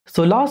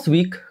So last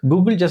week,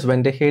 Google just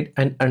went ahead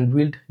and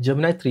unveiled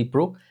Gemini 3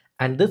 Pro,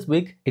 and this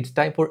week it's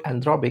time for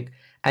Anthropic.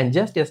 And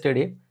just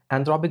yesterday,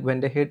 Anthropic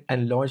went ahead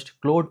and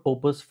launched Claude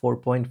Opus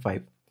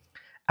 4.5.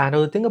 And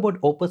the thing about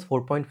Opus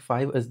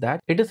 4.5 is that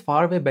it is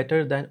far way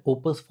better than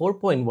Opus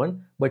 4.1,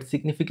 but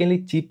significantly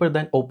cheaper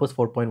than Opus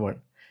 4.1.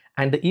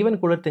 And the even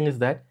cooler thing is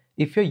that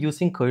if you're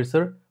using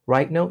Cursor,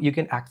 right now you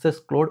can access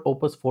Claude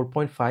Opus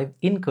 4.5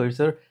 in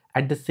Cursor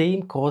at the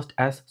same cost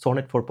as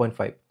Sonnet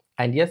 4.5.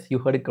 And yes, you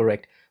heard it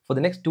correct. For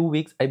the next 2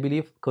 weeks, I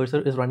believe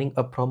Cursor is running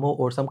a promo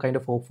or some kind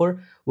of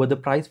offer where the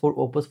price for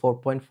Opus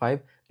 4.5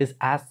 is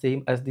as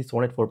same as the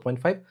Sonnet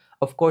 4.5,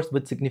 of course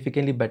with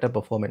significantly better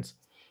performance.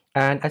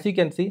 And as you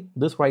can see,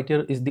 this right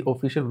here is the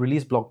official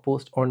release blog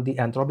post on the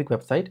Anthropic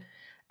website.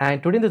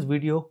 And today in this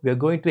video, we are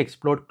going to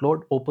explore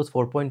Claude Opus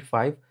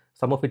 4.5,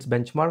 some of its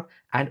benchmark,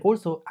 and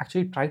also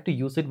actually try to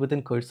use it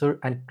within Cursor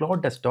and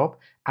Claude Desktop,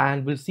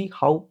 and we'll see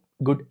how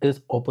good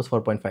is Opus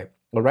 4.5.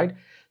 All right.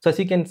 So as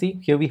you can see,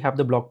 here we have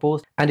the blog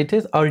post, and it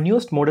is our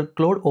newest model,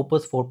 Claude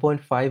Opus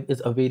 4.5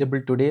 is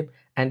available today.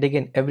 And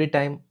again, every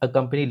time a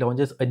company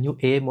launches a new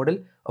AI model,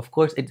 of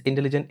course, it's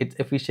intelligent, it's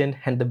efficient,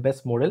 and the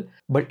best model.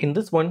 But in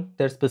this one,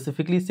 they're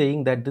specifically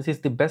saying that this is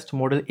the best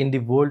model in the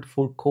world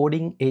for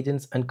coding,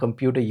 agents, and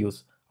computer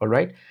use. All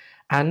right.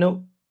 And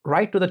now,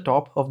 right to the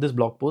top of this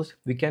blog post,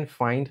 we can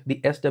find the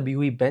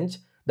SWE bench,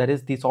 that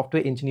is the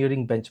software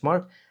engineering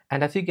benchmark.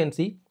 And as you can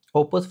see,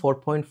 Opus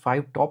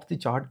 4.5 tops the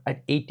chart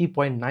at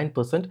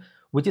 80.9%,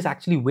 which is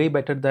actually way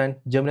better than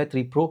Gemini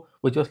 3 Pro,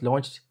 which was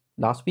launched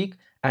last week,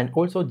 and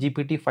also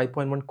GPT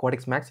 5.1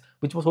 Codex Max,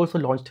 which was also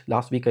launched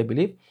last week, I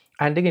believe.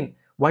 And again,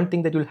 one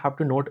thing that you'll have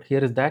to note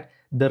here is that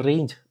the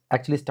range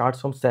actually starts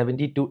from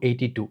 70 to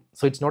 82.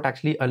 So it's not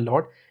actually a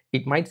lot.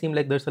 It might seem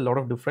like there's a lot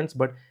of difference,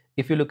 but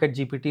if you look at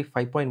GPT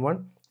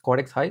 5.1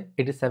 Codex High,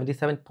 it is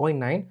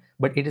 77.9,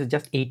 but it is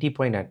just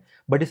 80.9.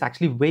 But it's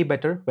actually way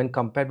better when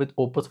compared with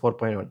Opus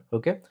 4.1.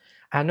 Okay.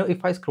 And now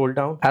if I scroll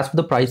down, as for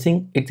the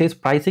pricing, it says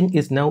pricing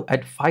is now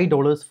at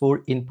 $5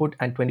 for input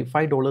and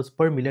 $25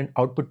 per million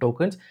output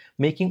tokens,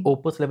 making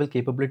Opus level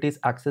capabilities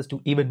access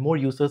to even more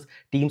users,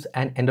 teams,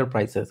 and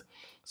enterprises.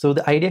 So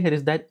the idea here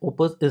is that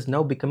Opus is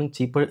now becoming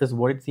cheaper is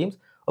what it seems.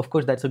 Of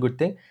course, that's a good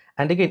thing.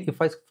 And again,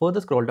 if I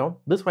further scroll down,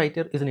 this right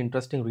here is an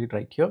interesting read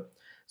right here.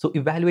 So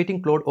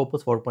evaluating Claude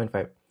Opus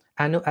 4.5.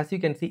 And now as you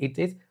can see, it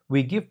says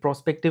we give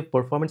prospective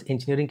performance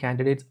engineering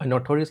candidates a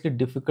notoriously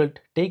difficult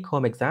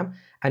take-home exam,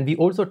 and we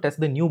also test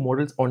the new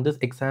models on this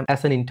exam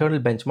as an internal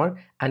benchmark,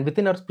 and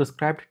within our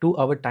prescribed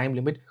 2-hour time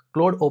limit,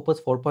 Claude Opus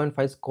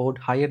 4.5 scored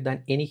higher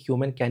than any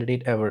human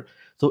candidate ever.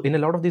 So in a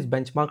lot of these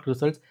benchmark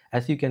results,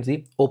 as you can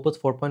see, Opus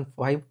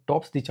 4.5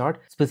 tops the chart,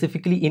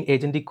 specifically in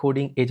agentic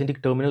coding,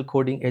 agentic terminal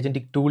coding,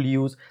 agentic tool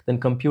use, then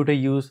computer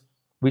use,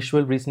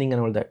 visual reasoning,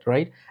 and all that,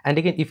 right? And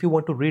again, if you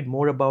want to read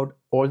more about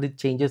all the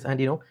changes,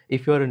 and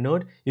if you're a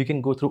nerd, you can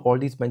go through all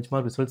these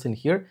benchmark results in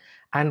here.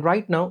 And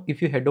right now,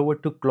 if you head over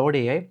to Claude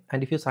AI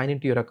and if you sign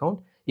into your account,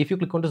 if you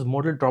click on this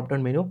model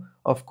drop-down menu,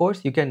 of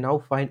course you can now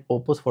find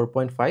Opus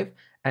 4.5.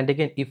 And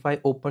again, if I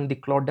open the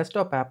Claude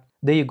desktop app,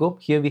 there you go,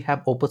 here we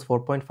have Opus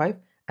 4.5.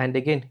 And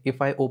again,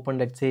 if I open,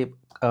 let's say,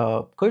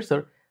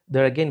 Cursor,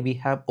 there again we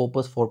have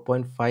Opus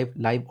 4.5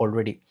 live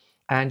already.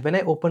 And when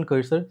I open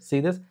Cursor,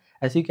 see this,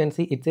 as you can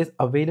see, it says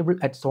available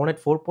at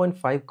Sonnet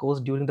 4.5 course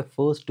during the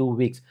first 2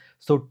 weeks.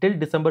 So till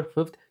December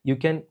 5th, you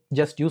can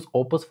just use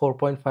Opus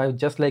 4.5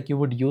 just like you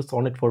would use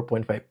Sonnet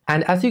 4.5.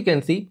 And as you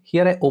can see,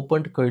 here I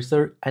opened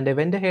Cursor and I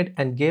went ahead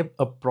and gave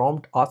a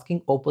prompt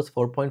asking Opus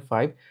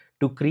 4.5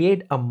 to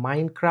create a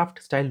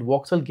Minecraft style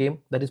voxel game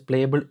that is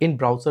playable in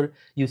browser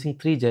using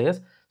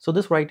Three.js. So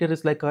this right here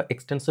is like an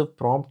extensive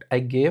prompt I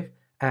gave,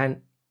 and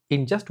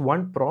in just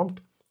one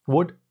prompt,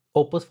 what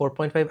Opus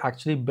 4.5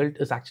 actually built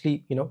is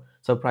actually,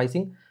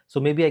 surprising. So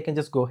maybe I can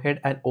just go ahead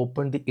and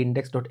open the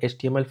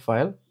index.html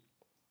file.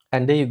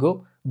 And there you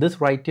go.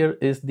 This right here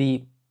is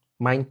the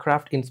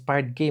Minecraft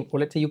inspired game, or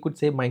let's say you could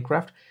say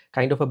Minecraft,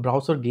 kind of a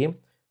browser game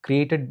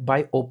created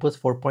by Opus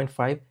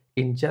 4.5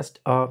 in just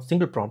a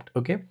single prompt.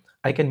 Okay.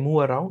 I can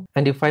move around,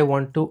 and if I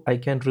want to, I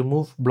can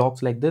remove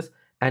blocks like this.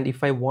 And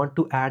if I want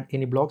to add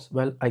any blocks,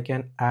 well, I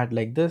can add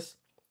like this.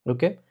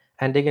 Okay.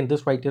 And again,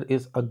 this right here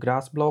is a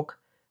grass block.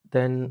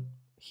 Then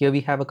here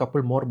we have a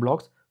couple more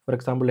blocks. For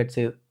example, let's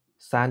say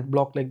sand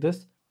block like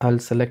this. I'll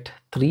select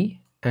 3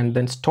 and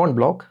then stone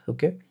block.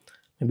 Okay,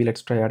 maybe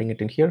let's try adding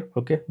it in here.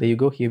 Okay, there you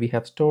go. Here we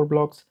have store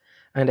blocks,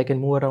 and I can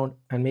move around,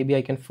 and maybe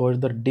I can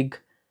further dig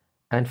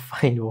and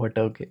find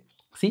water. Okay,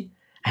 see,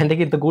 and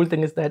again, the cool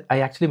thing is that I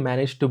actually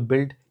managed to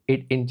build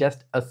it in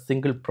just a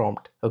single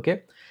prompt.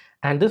 Okay,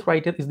 and this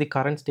right here is the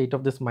current state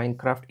of this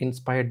Minecraft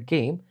inspired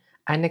game.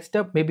 And next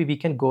up, maybe we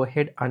can go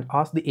ahead and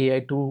ask the AI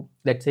to,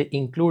 let's say,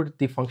 include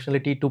the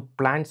functionality to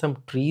plant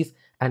some trees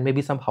and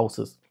maybe some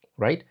houses,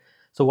 right?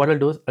 So what I'll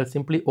do is I'll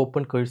simply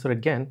open Cursor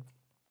again.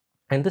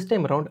 And this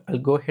time around, I'll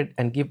go ahead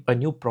and give a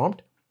new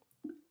prompt.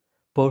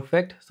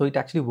 Perfect. So it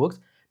actually works.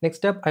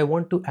 Next up, I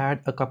want to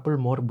add a couple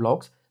more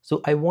blocks.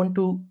 So I want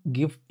to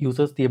give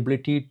users the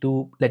ability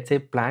to, let's say,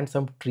 plant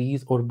some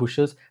trees or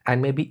bushes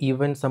and maybe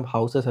even some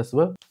houses as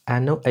well.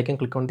 And now I can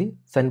click on the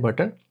send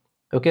button.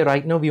 Okay,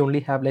 right now we only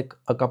have like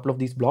a couple of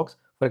these blocks.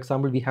 For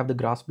example, we have the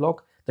grass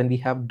block, then we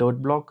have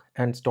dirt block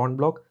and stone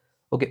block.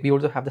 Okay, we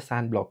also have the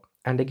sand block.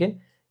 And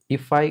again,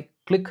 if I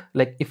click,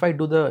 like if I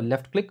do the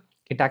left click,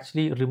 it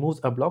actually removes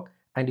a block,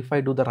 and if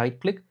I do the right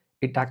click,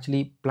 it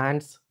actually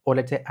plants, or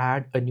let's say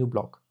add a new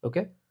block.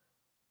 Okay,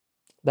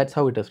 that's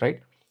how it is,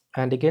 right?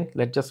 And again,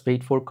 let's just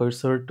wait for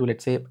cursor to,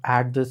 let's say,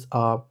 add this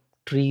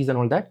trees and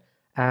all that.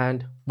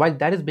 And while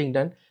that is being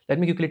done, let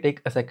me quickly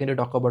take a second to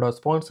talk about our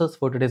sponsors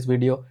for today's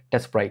video,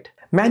 TestSprite.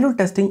 Manual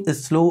testing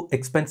is slow,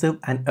 expensive,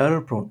 and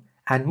error prone,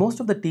 and most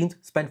of the teams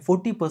spend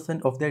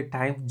 40% of their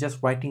time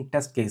just writing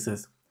test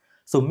cases.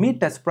 So meet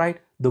TestSprite,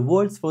 the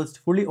world's first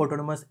fully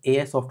autonomous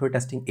AI software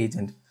testing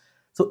agent.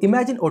 So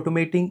imagine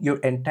automating your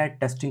entire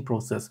testing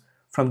process,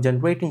 from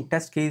generating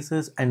test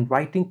cases and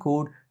writing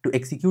code to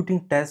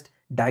executing tests,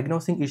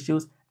 diagnosing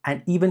issues,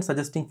 and even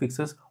suggesting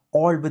fixes,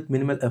 all with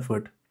minimal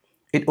effort.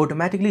 It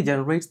automatically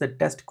generates the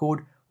test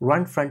code,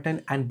 run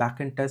front-end and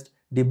back-end tests,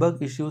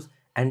 debug issues,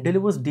 and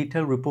delivers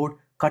detailed report,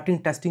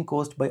 cutting testing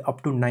cost by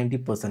up to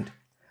 90%.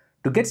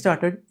 To get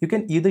started, you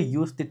can either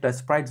use the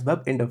TestSprite's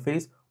web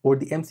interface or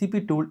the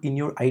MCP tool in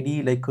your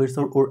IDE like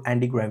Cursor or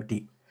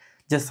Anti-Gravity.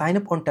 Just sign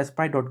up on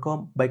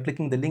testsprite.com by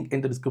clicking the link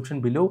in the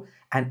description below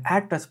and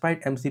add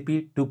TestSprite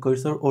MCP to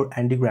Cursor or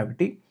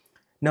Anti-Gravity.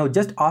 Now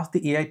just ask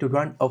the AI to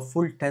run a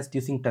full test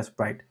using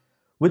TestSprite.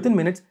 Within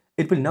minutes,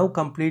 it will now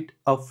complete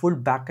a full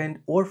backend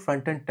or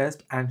frontend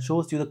test and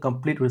shows you the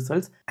complete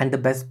results. And the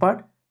best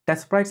part,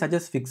 TestSprite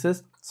suggests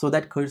fixes so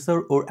that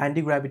Cursor or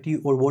Anti-Gravity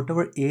or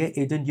whatever AI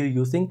agent you're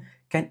using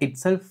can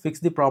itself fix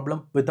the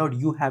problem without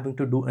you having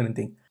to do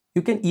anything.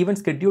 You can even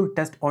schedule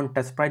tests on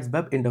TestSprite's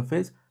web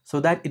interface so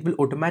that it will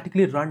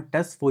automatically run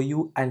tests for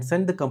you and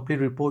send the complete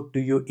report to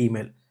your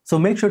email. So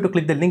make sure to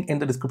click the link in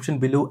the description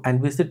below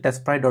and visit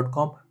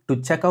testsprite.com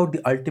to check out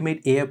the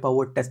ultimate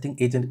AI-powered testing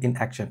agent in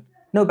action.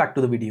 Now back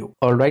to the video.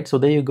 Alright, so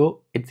there you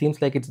go. It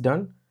seems like it's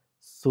done.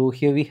 So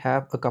here we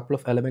have a couple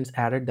of elements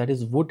added, that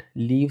is wood,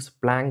 leaves,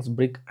 planks,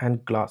 brick,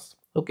 and glass.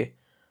 Okay,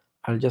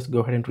 I'll just go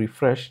ahead and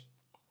refresh.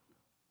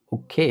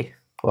 Okay,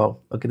 wow,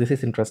 okay, this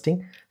is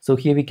interesting. So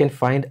here we can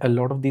find a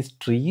lot of these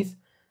trees,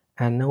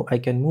 and now I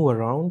can move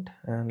around,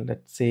 and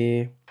let's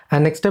say,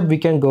 and next up we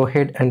can go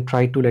ahead and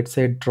try to, let's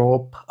say,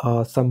 drop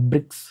some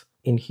bricks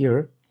in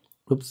here.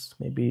 Oops,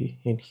 maybe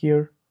in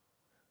here.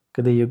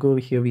 Okay, there you go.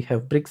 Here we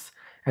have bricks,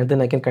 and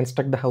then I can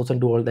construct the house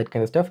and do all that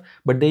kind of stuff.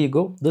 But there you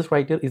go. This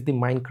right here is the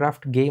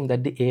Minecraft game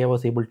that the AI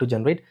was able to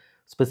generate,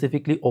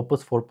 specifically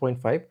Opus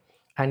 4.5.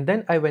 And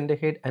then I went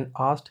ahead and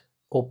asked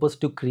Opus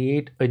to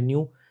create a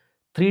new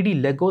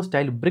 3D Lego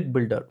style brick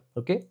builder.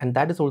 Okay, and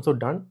that is also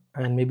done.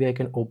 And maybe I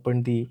can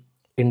open the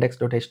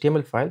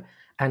index.html file.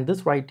 And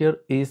this right here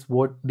is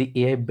what the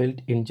AI built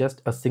in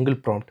just a single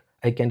prompt.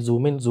 I can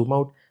zoom in, zoom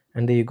out,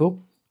 and there you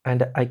go.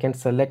 And I can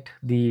select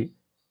the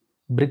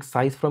brick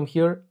size from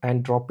here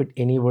and drop it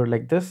anywhere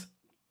like this,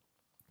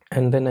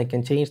 and then I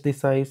can change the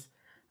size,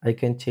 I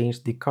can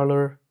change the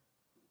color.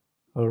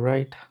 All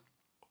right,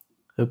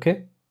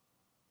 okay,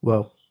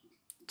 wow.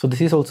 So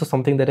this is also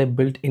something that I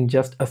built in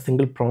just a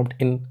single prompt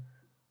in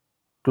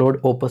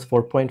Claude Opus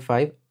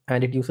 4.5,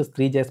 and it uses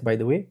 3JS, by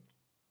the way.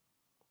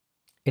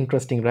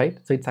 Interesting, right?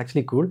 So it's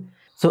actually cool.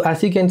 So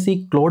as you can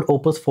see, Claude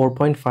Opus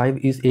 4.5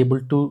 is able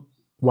to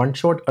one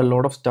shot a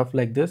lot of stuff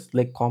like this,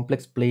 like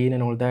complex plane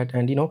and all that,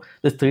 and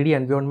this 3D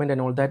environment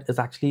and all that is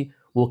actually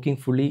working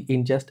fully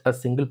in just a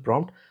single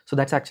prompt. So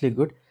that's actually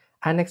good.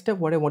 And next up,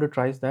 what I want to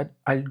try is that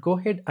I'll go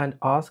ahead and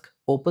ask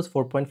Opus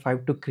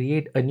 4.5 to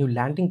create a new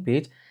landing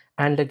page,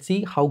 and let's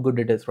see how good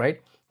it is,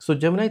 right? So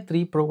Gemini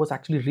 3 Pro was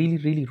actually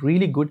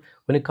really good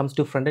when it comes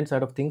to front end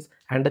side of things,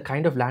 and the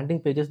kind of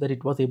landing pages that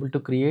it was able to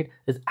create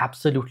is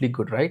absolutely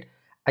good, right?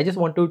 I just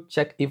want to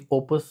check if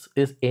Opus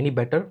is any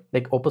better,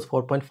 like Opus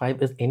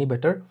 4.5 is any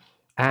better.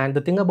 And the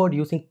thing about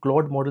using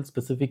Claude model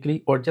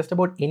specifically, or just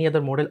about any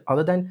other model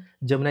other than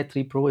Gemini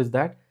 3 Pro, is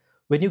that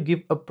when you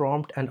give a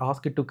prompt and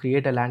ask it to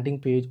create a landing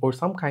page or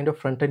some kind of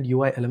front-end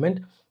UI element,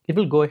 it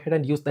will go ahead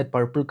and use that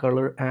purple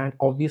color, and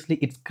obviously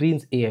it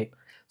screens AI.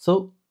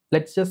 So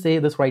let's just say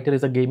this writer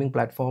is a gaming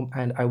platform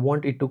and I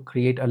want it to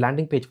create a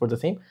landing page for the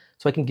same.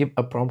 So I can give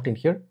a prompt in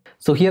here.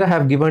 So here I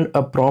have given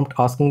a prompt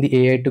asking the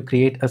AI to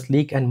create a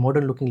sleek and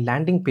modern looking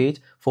landing page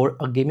for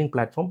a gaming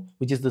platform,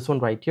 which is this one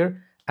right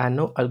here. And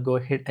now I'll go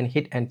ahead and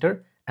hit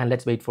enter, and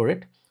let's wait for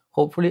it.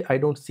 Hopefully I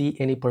don't see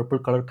any purple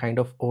color kind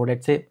of, or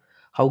let's say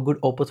how good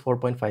Opus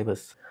 4.5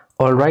 is.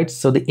 Alright,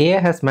 so the AI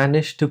has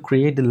managed to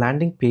create the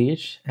landing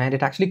page, and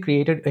it actually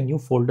created a new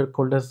folder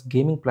called as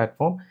gaming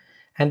platform.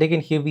 And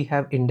again, here we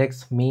have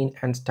index, main,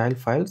 and style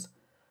files.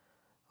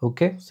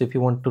 Okay, so if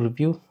you want to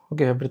review,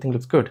 okay, everything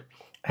looks good.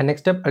 And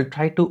next up, I'll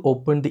try to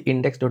open the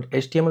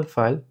index.html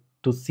file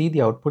to see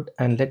the output,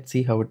 and let's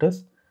see how it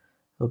is.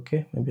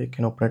 Okay, maybe I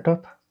can open it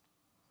up.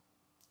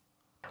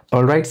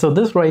 Alright, so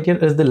this right here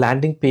is the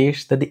landing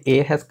page that the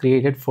AI has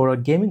created for a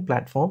gaming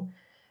platform.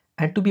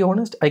 And to be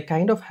honest, I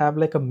kind of have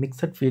like a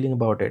mixed feeling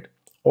about it.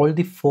 All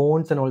the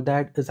fonts and all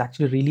that is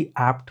actually really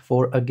apt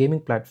for a gaming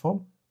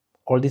platform.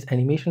 All these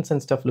animations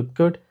and stuff look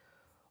good.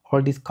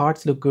 All these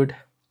cards look good.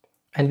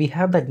 and we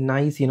have that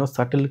nice,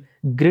 subtle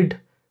grid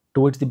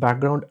towards the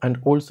background, and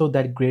also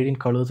that gradient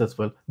colors as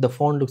well. The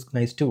font looks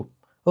nice too.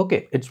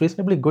 Okay, it's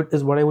reasonably good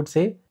is what I would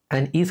say.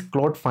 And is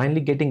Claude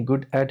finally getting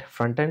good at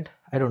front end?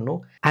 I don't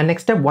know. And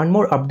next up, one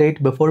more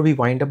update before we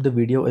wind up the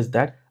video is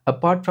that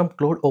apart from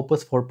Claude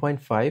Opus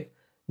 4.5,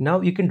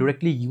 now you can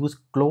directly use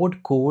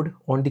Claude Code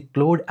on the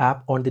Claude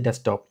app on the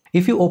desktop.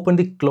 If you open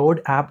the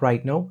Claude app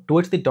right now,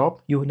 towards the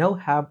top, you now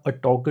have a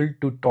toggle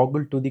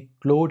to the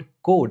Claude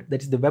Code.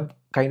 That is the web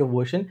kind of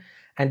version.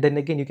 And then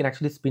again, you can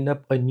actually spin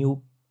up a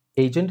new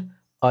agent,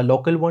 a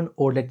local one,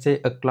 or let's say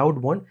a cloud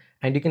one,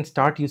 and you can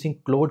start using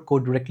Claude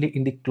Code directly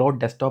in the Claude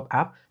desktop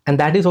app. And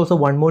that is also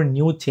one more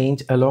new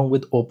change along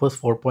with Opus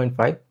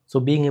 4.5. So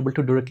being able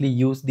to directly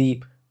use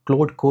the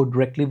Claude Code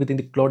directly within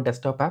the Claude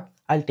desktop app,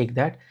 I'll take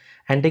that.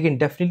 And again,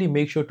 definitely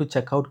make sure to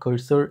check out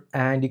Cursor,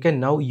 and you can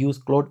now use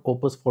Claude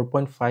Opus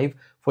 4.5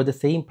 for the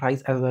same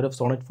price as that of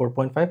Sonnet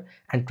 4.5.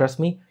 And trust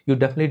me, you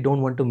definitely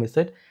don't want to miss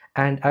it.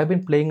 And I've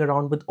been playing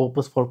around with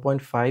Opus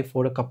 4.5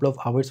 for a couple of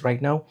hours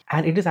right now,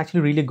 and it is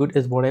actually really good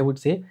is what I would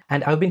say.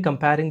 And I've been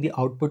comparing the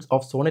outputs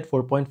of Sonnet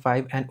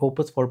 4.5 and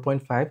Opus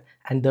 4.5,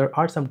 and there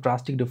are some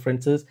drastic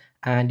differences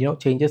and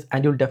changes,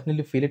 and you'll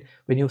definitely feel it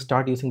when you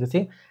start using the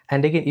same.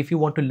 And again, if you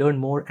want to learn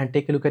more and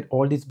take a look at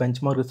all these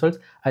benchmark results,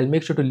 I'll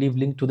make sure to leave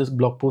link to this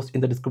blog post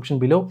in the description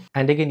below.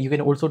 And again, you can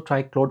also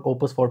try Claude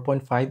Opus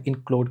 4.5 in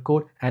Claude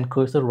Code and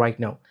Cursor right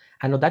now.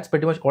 And now that's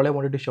pretty much all I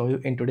wanted to show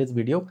you in today's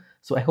video.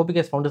 So I hope you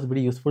guys found this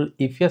video useful.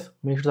 If yes,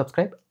 make sure to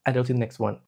subscribe, and I'll see you in the next one.